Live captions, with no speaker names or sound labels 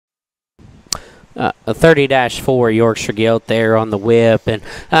A 30-4 Yorkshire Gilt there on the whip, and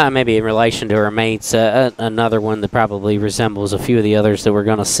maybe in relation to her mates, another one that probably resembles a few of the others that we're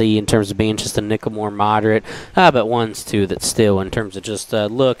going to see in terms of being just a nickel more moderate, but ones too that still in terms of just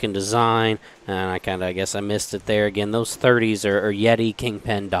look and design, and I guess I missed it there again. Those 30s are Yeti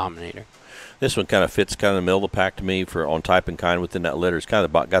Kingpin Dominator. This one kind of fits kind of in the middle of the pack to me for on type and kind within that litter. It's kind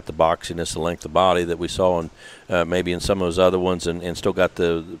of got the boxiness, the length of body that we saw in maybe in some of those other ones, and still got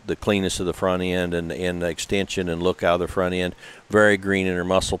the cleanness of the front end and the extension and look out of the front end. Very green in her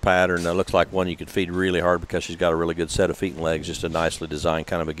muscle pattern. Looks like one you could feed really hard because she's got a really good set of feet and legs. Just a nicely designed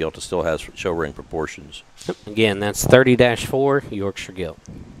kind of a gilt that still has show ring proportions. Again, that's 30-4 Yorkshire Gilt.